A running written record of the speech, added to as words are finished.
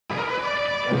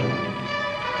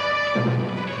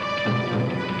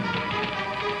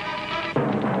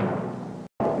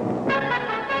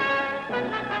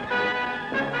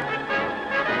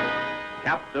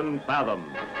Captain Fathom.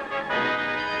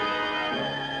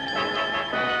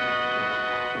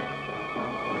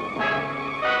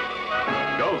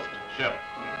 Ghost ship.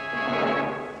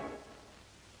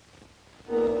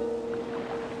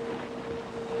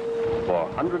 For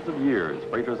hundreds of years,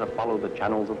 freighters have followed the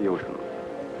channels of the ocean.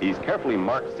 These carefully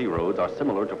marked sea roads are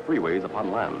similar to freeways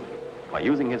upon land. By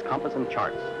using his compass and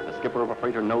charts, the skipper of a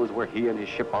freighter knows where he and his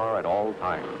ship are at all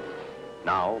times.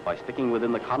 Now, by sticking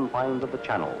within the confines of the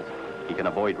channels, he can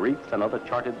avoid reefs and other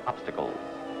charted obstacles,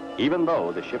 even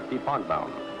though the ship be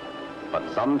fog-bound.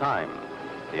 But sometimes,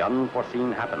 the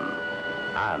unforeseen happens,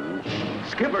 and...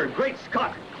 Skipper, great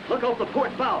Scott! Look out the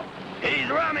port bow! He's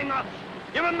ramming us!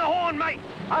 Give him the horn, mate!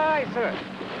 Aye, sir.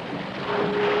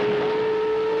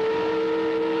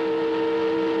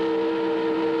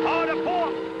 Hard a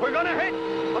port! We're gonna hit!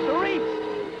 But the reefs!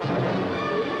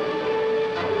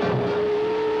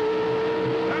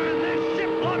 Turn this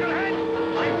ship loggerhead!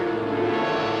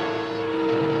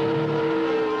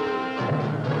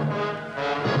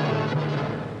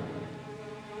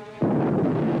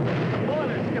 The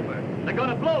boiler, Skipper. They're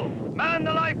gonna blow. Man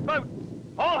the lifeboat!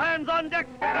 All hands on deck!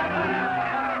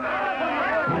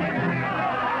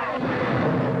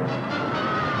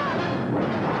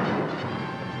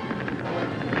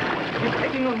 He's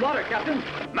taking on water, Captain.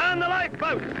 Man the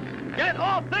lifeboat! Get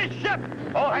off this ship!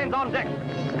 All hands on deck!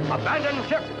 Abandon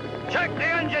ship! Check the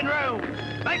engine room!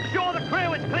 Make sure the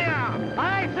crew is clear!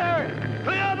 Aye, sir.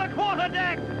 Clear the quarter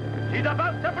deck! She's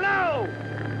about to blow!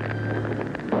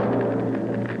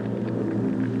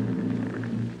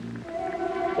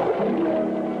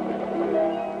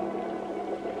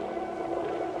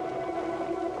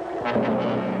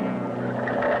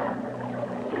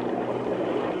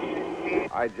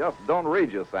 I just don't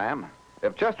read you, Sam.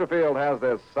 If Chesterfield has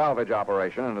this salvage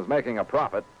operation and is making a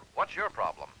profit, what's your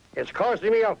problem? It's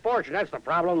costing me a fortune, that's the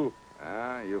problem.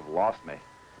 You've lost me.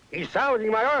 He's salvaging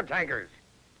my oil tankers.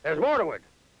 There's more to it.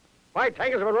 My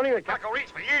tankers have been running the Calico Reefs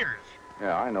for years.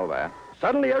 Yeah, I know that.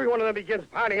 Suddenly, every one of them begins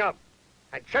piling up.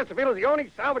 And Chesterfield is the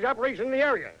only salvage operation in the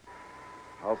area.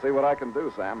 I'll see what I can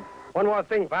do, Sam. One more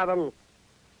thing, Fathom.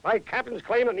 My captains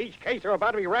claim that in each case they're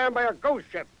about to be rammed by a ghost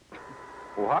ship.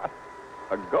 What?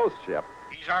 A ghost ship?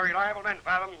 These are reliable men,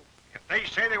 Fathom. If they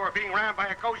say they were being rammed by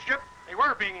a ghost ship, they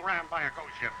were being rammed by a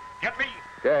ghost ship. Get me?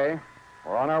 Okay.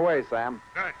 We're on our way, Sam.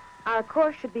 Good. Our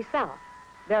course should be south,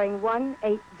 bearing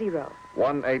 180.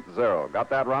 180. Got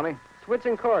that, Ronnie?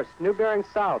 Switching course. New bearing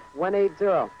south.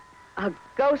 180. A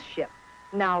ghost ship.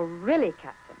 Now, really,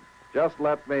 Captain. Just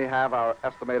let me have our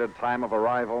estimated time of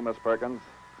arrival, Miss Perkins.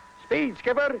 Speed,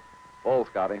 Skipper. Full,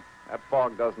 Scotty. That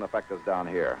fog doesn't affect us down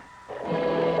here.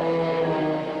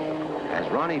 As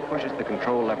Ronnie pushes the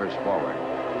control levers forward,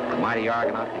 the mighty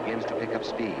Argonaut begins to pick up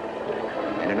speed,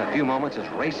 and in a few moments is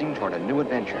racing toward a new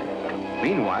adventure.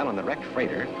 Meanwhile, on the wrecked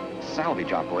freighter,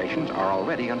 salvage operations are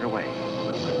already underway.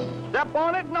 Step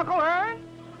on it, knucklehead.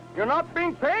 You're not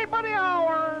being paid by the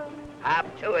hour. Hop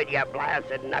to it, you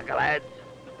blasted knuckleheads.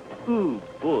 Ooh,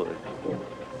 good.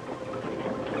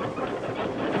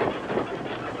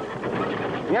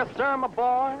 Yes, sir, my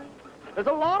boy. There's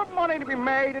a lot of money to be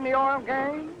made in the oil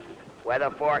game.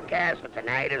 Weather forecast for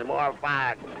tonight is more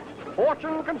fog.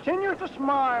 Fortune continues to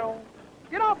smile.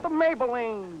 Get out the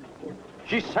Maybelline.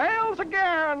 She sails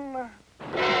again.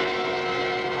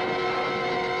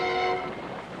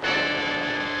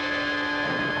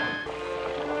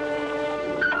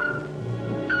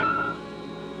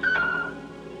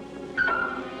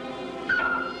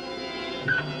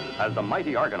 As the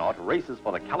mighty Argonaut races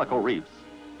for the Calico Reefs,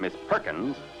 Miss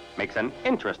Perkins makes an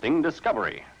interesting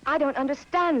discovery. I don't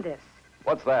understand this.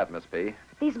 What's that, Miss P?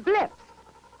 These blips.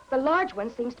 The large one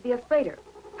seems to be a freighter,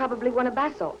 probably one of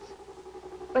Basalt's.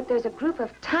 But there's a group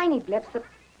of tiny blips that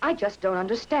I just don't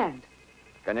understand.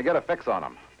 Can you get a fix on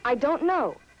them? I don't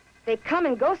know. They come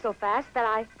and go so fast that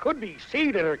I... Could be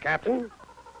seed in her, Captain.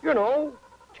 You know,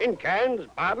 tin cans,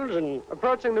 bottles, and...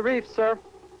 Approaching the reef, sir.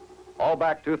 All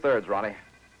back 2/3, Ronnie.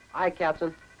 Aye,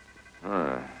 Captain.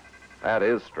 That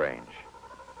is strange.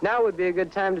 Now would be a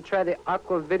good time to try the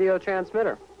aqua video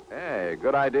transmitter. Hey,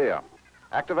 good idea.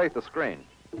 Activate the screen.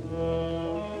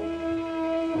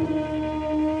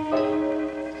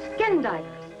 Skin divers.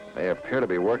 They appear to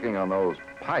be working on those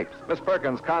pipes. Miss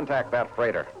Perkins, contact that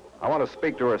freighter. I want to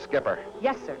speak to her skipper.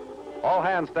 Yes, sir. All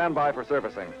hands stand by for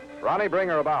surfacing. Ronnie, bring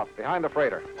her about, behind the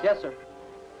freighter. Yes, sir.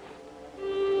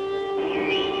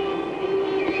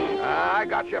 I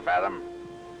got you, Fathom.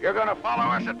 You're gonna follow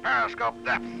us at periscope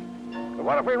depth. But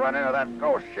what if we run into that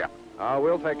ghost ship?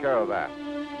 We'll take care of that.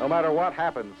 No matter what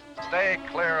happens, stay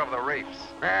clear of the reefs.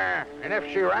 And if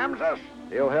she rams us?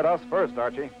 He'll hit us first,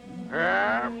 Archie.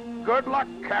 Good luck,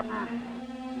 Captain.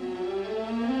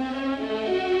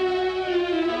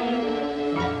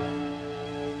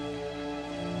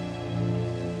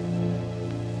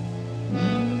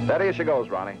 Steady as she goes,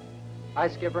 Ronnie. Aye,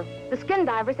 Skipper. The skin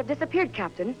divers have disappeared,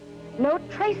 Captain. No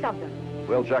trace of them.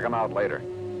 We'll check them out later.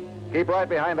 Keep right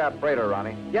behind that freighter,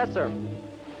 Ronnie. Yes, sir.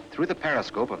 Through the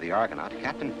periscope of the Argonaut,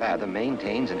 Captain Fathom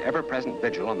maintains an ever-present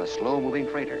vigil on the slow-moving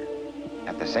freighter.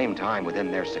 At the same time, within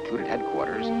their secluded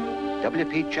headquarters,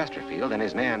 W.P. Chesterfield and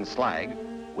his man Slag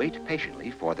wait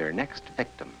patiently for their next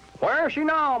victim. Where is she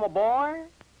now, my boy?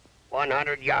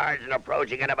 100 yards and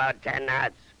approaching at about 10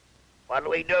 knots.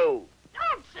 What'll we do?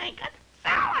 Don't sink it.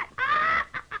 Sell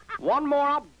it. One more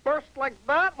outburst like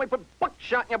that, we put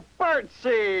buckshot in your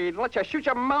birdseed and let you shoot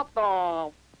your mouth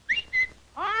off.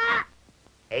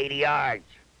 80 yards.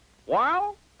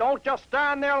 Well, don't just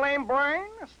stand there, lame brain.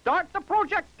 Start the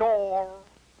projector.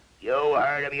 You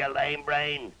heard of your lame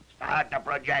brain? Start the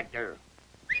projector.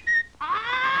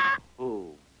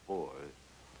 Oh, boy.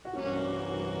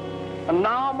 And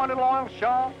now, my little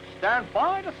longshot, stand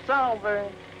by to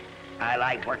salvage. I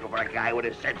like working for a guy with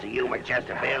a sense of humor,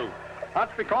 Chesterfield.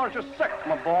 That's because you're sick,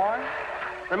 my boy.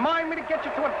 Remind me to get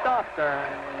you to a doctor.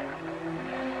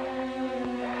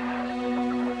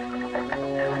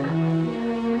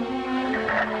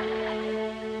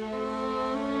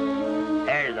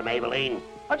 There's the Maybelline.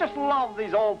 I just love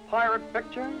these old pirate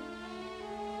pictures.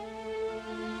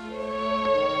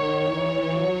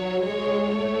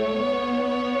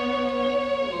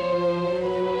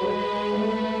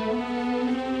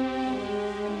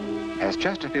 As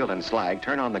Chesterfield and Slag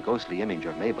turn on the ghostly image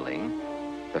of Maybelline,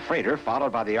 the freighter,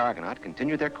 followed by the Argonaut,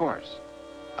 continue their course.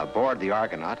 Aboard the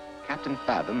Argonaut, Captain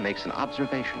Fathom makes an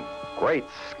observation. Great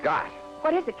Scott.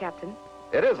 What is it, Captain?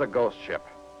 It is a ghost ship.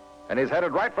 And he's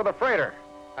headed right for the freighter.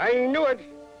 I knew it.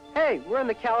 Hey, we're in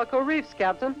the Calico Reefs,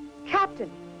 Captain. Captain,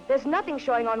 there's nothing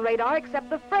showing on radar except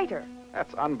the freighter.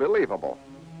 That's unbelievable.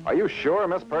 Are you sure,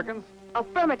 Miss Perkins?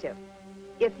 Affirmative.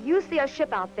 If you see a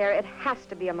ship out there, it has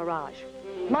to be a mirage.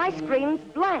 My screen's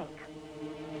blank.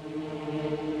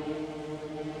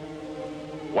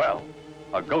 Well,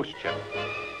 a ghost ship.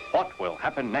 What will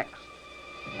happen next?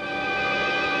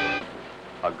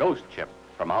 A ghost ship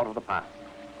from out of the past.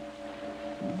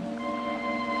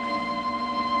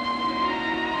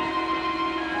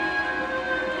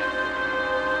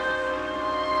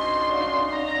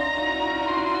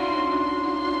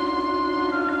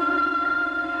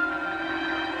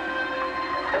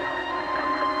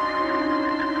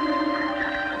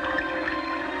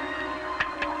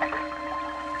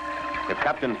 If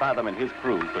Captain Fathom and his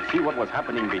crew could see what was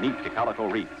happening beneath the Calico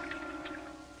Reefs,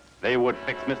 they would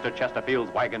fix Mr.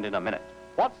 Chesterfield's wagon in a minute.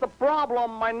 What's the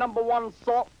problem, my number one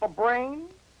salt for brain?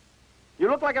 You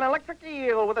look like an electric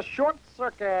eel with a short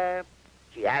circuit.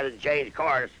 She hasn't changed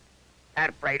course.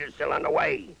 That freighter's still on the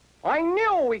way. I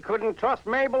knew we couldn't trust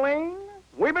Maybelline.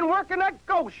 We've been working that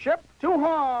ghost ship too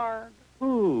hard.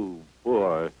 Oh,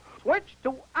 boy. Switch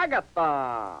to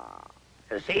Agatha.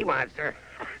 The sea monster.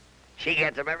 She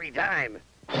gets him every time.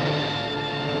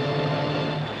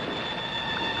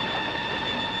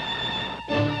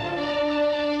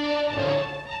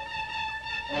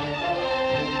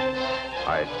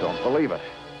 I don't believe it.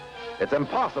 It's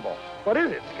impossible. What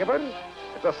is it, Skipper?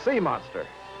 It's a sea monster.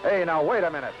 Hey, now, wait a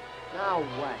minute. Now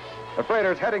what? The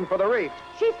freighter's heading for the reef.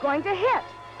 She's going to hit.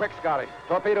 Quick, Scotty.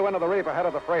 Torpedo into the reef ahead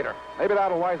of the freighter. Maybe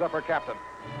that'll wise up her captain.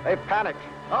 They've panicked.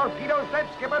 Torpedoes set,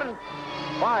 Skipper.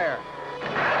 Fire.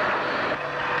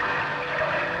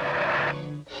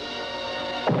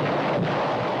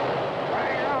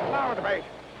 Right out loud, mate.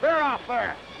 Veer off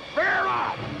there. Veer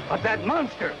off. But that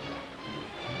monster.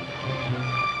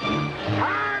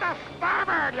 Turn to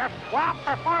starboard, you swap,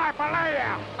 before I belay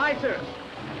you. Aye, sir.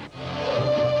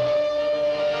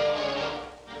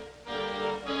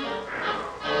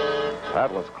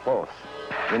 That was close.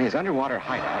 In his underwater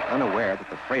hideout, unaware that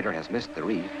the freighter has missed the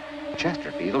reef,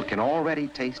 Chesterfield can already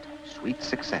taste sweet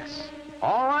success.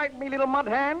 All right, me little mud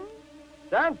hen.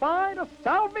 Stand by to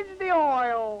salvage the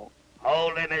oil.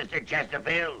 Hold it, Mr.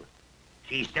 Chesterfield.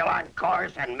 She's still on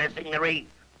course and missing the reef.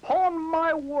 Upon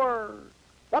my word.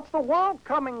 What's the world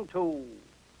coming to?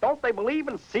 Don't they believe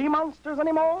in sea monsters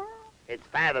anymore? It's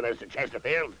Fathom, Mr.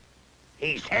 Chesterfield.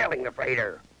 He's sailing the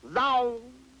freighter. Zounds.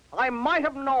 I might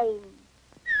have known.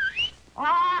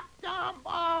 Ah,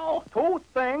 Dumbo! Two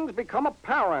things become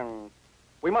apparent.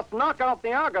 We must knock out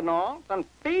the Argonaut and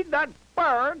feed that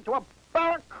bird to a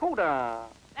barracuda.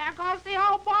 There goes the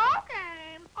whole ball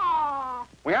game. Oh.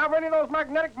 We have any of those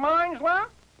magnetic mines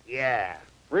left? Yeah.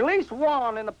 Release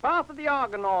one in the path of the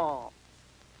Argonaut.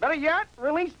 Better yet,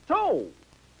 release two.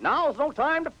 Now's no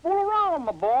time to fool around,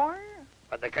 my boy.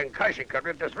 But the concussion could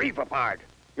rip this reef apart.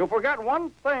 You forget one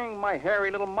thing, my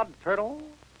hairy little mud turtle.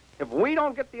 If we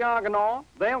don't get the Argonaut,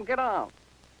 they'll get out.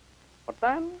 But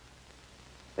then,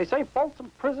 they say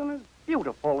Folsom Prison is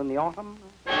beautiful in the autumn.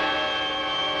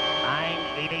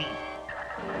 980.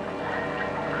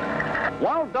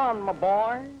 Well done, my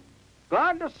boy.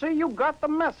 Glad to see you got the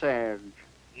message.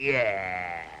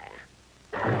 Yeah.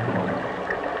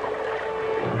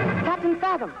 Captain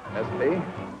Fathom, SP?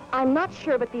 I'm not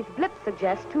sure, but these blips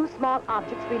suggest two small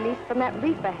objects released from that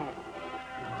reef ahead.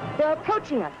 They're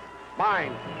approaching us.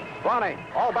 Mine. Ronnie,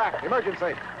 all back.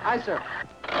 Emergency. Aye, sir.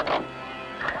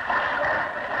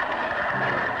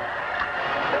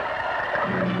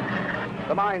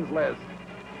 The mines, Liz.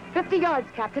 50 yards,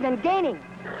 Captain, and gaining.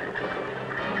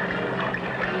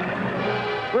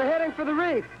 We're heading for the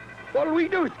reef. What'll we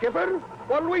do, Skipper?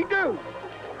 What'll we do?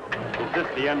 Is this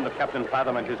the end of Captain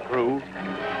Fathom and his crew?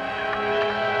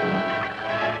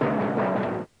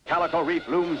 Calico Reef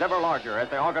looms ever larger as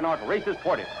the Argonaut races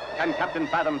toward it. Can Captain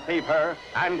Fathom save her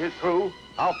and his crew?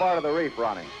 How far to the reef,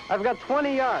 Ronnie? I've got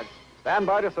 20 yards. Stand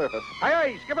by to surface. Aye,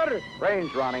 aye, Skipper.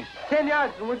 Range, Ronnie. 10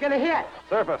 yards, and we're gonna hit.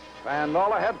 Surface. And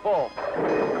all ahead full.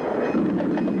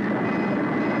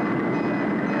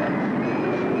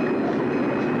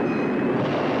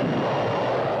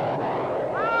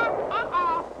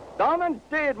 Done and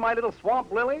did, my little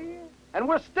swamp lily. And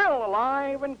we're still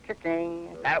alive and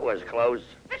kicking. That was close.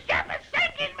 The ship is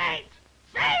sinking, mates!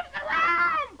 Save the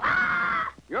rum!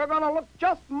 Ah! You're gonna look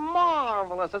just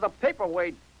marvelous as a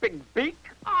paperweight, big beak.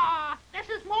 Aw, this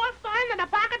is more fun than a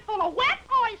pocket full of wet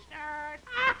oysters!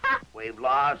 We've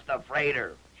lost the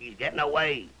freighter. She's getting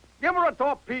away. Give her a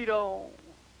torpedo.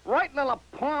 Right in the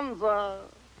Ponza.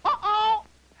 Uh-oh!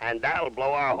 And that'll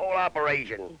blow our whole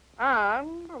operation.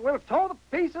 And we'll tow the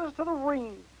pieces to the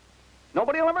reef.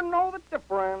 Nobody'll ever know the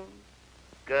difference.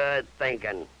 Good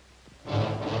thinking. This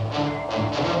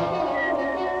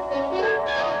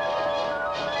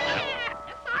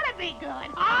ought to be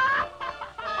good.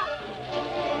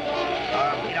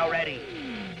 Torpedo ready.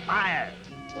 Fire.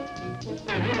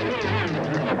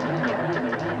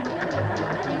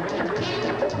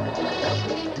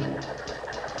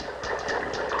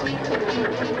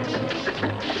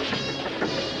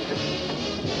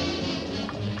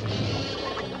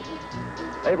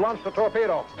 They've launched a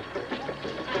torpedo.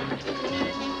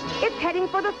 It's heading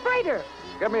for the freighter.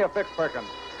 Give me a fix, Perkins.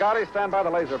 Scotty, stand by the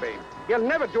laser beam. You'll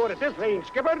never do it at this range,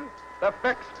 Skipper. The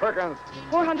fix, Perkins.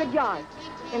 400 yards.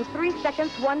 In 3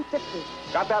 seconds, 150.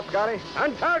 Got that, Scotty?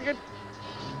 On target.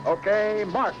 Okay,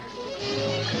 mark.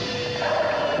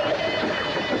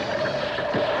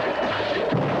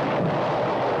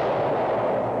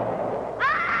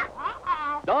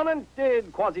 Done and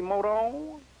did,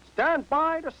 Quasimodo. Stand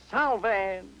by to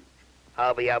salvage.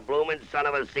 I'll be a bloomin' son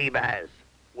of a sea bass.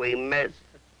 We missed.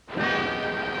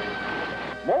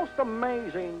 Most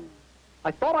amazing.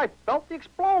 I thought I felt the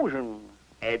explosion.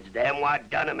 It's them what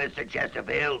done it, Mr.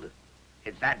 Chesterfield.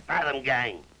 It's that Fathom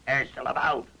gang. They're still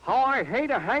about. How I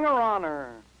hate a hanger-oner.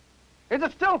 Is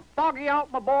it still foggy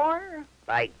out, my boy?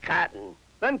 Like cotton.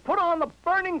 Then put on the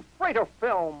burning freighter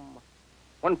film.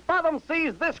 When Fathom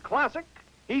sees this classic,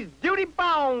 he's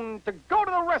duty-bound to go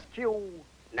to the rescue.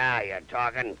 Now you're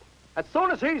talking. As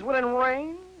soon as he's within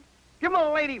range, give him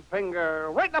a lady finger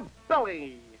right in the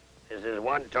belly. This is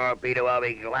one torpedo I'll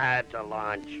be glad to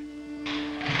launch.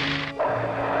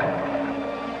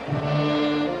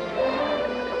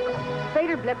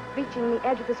 Freighter blip reaching the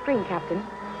edge of the screen, Captain.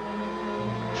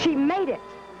 She made it.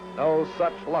 No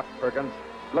such luck, Perkins.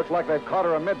 Looks like they've caught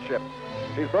her amidship.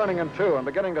 She's burning in two and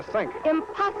beginning to sink.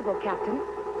 Impossible, Captain.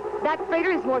 That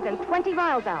freighter is more than 20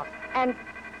 miles out. And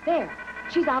there,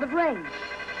 she's out of range.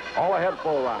 All ahead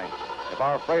full, Ronnie. If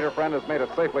our freighter friend has made it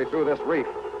safely through this reef,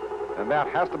 then that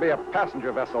has to be a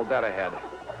passenger vessel dead ahead.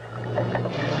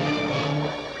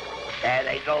 There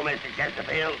they go, Mr.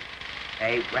 Chesterfield.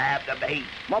 They grabbed the bait.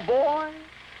 My boy,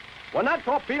 when that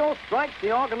torpedo strikes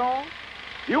the Argonaut,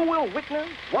 you will witness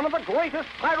one of the greatest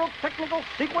pyrotechnical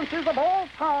sequences of all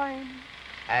time.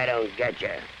 I don't get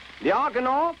you. The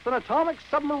Argonaut's an atomic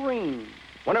submarine.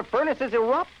 When her furnaces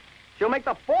erupt, she'll make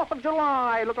the 4th of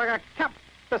July look like a cap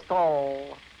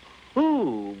pistol.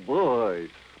 Oh, boy.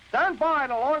 Stand by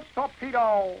to launch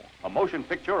torpedo. A motion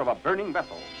picture of a burning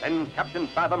vessel. Then Captain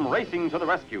Fathom racing to the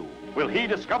rescue. Will he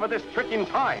discover this trick in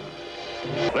time?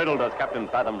 Little does Captain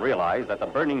Fathom realize that the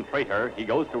burning freighter he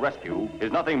goes to rescue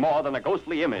is nothing more than a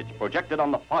ghostly image projected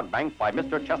on the fog bank by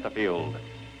Mr. Chesterfield,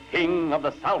 king of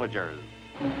the salvagers.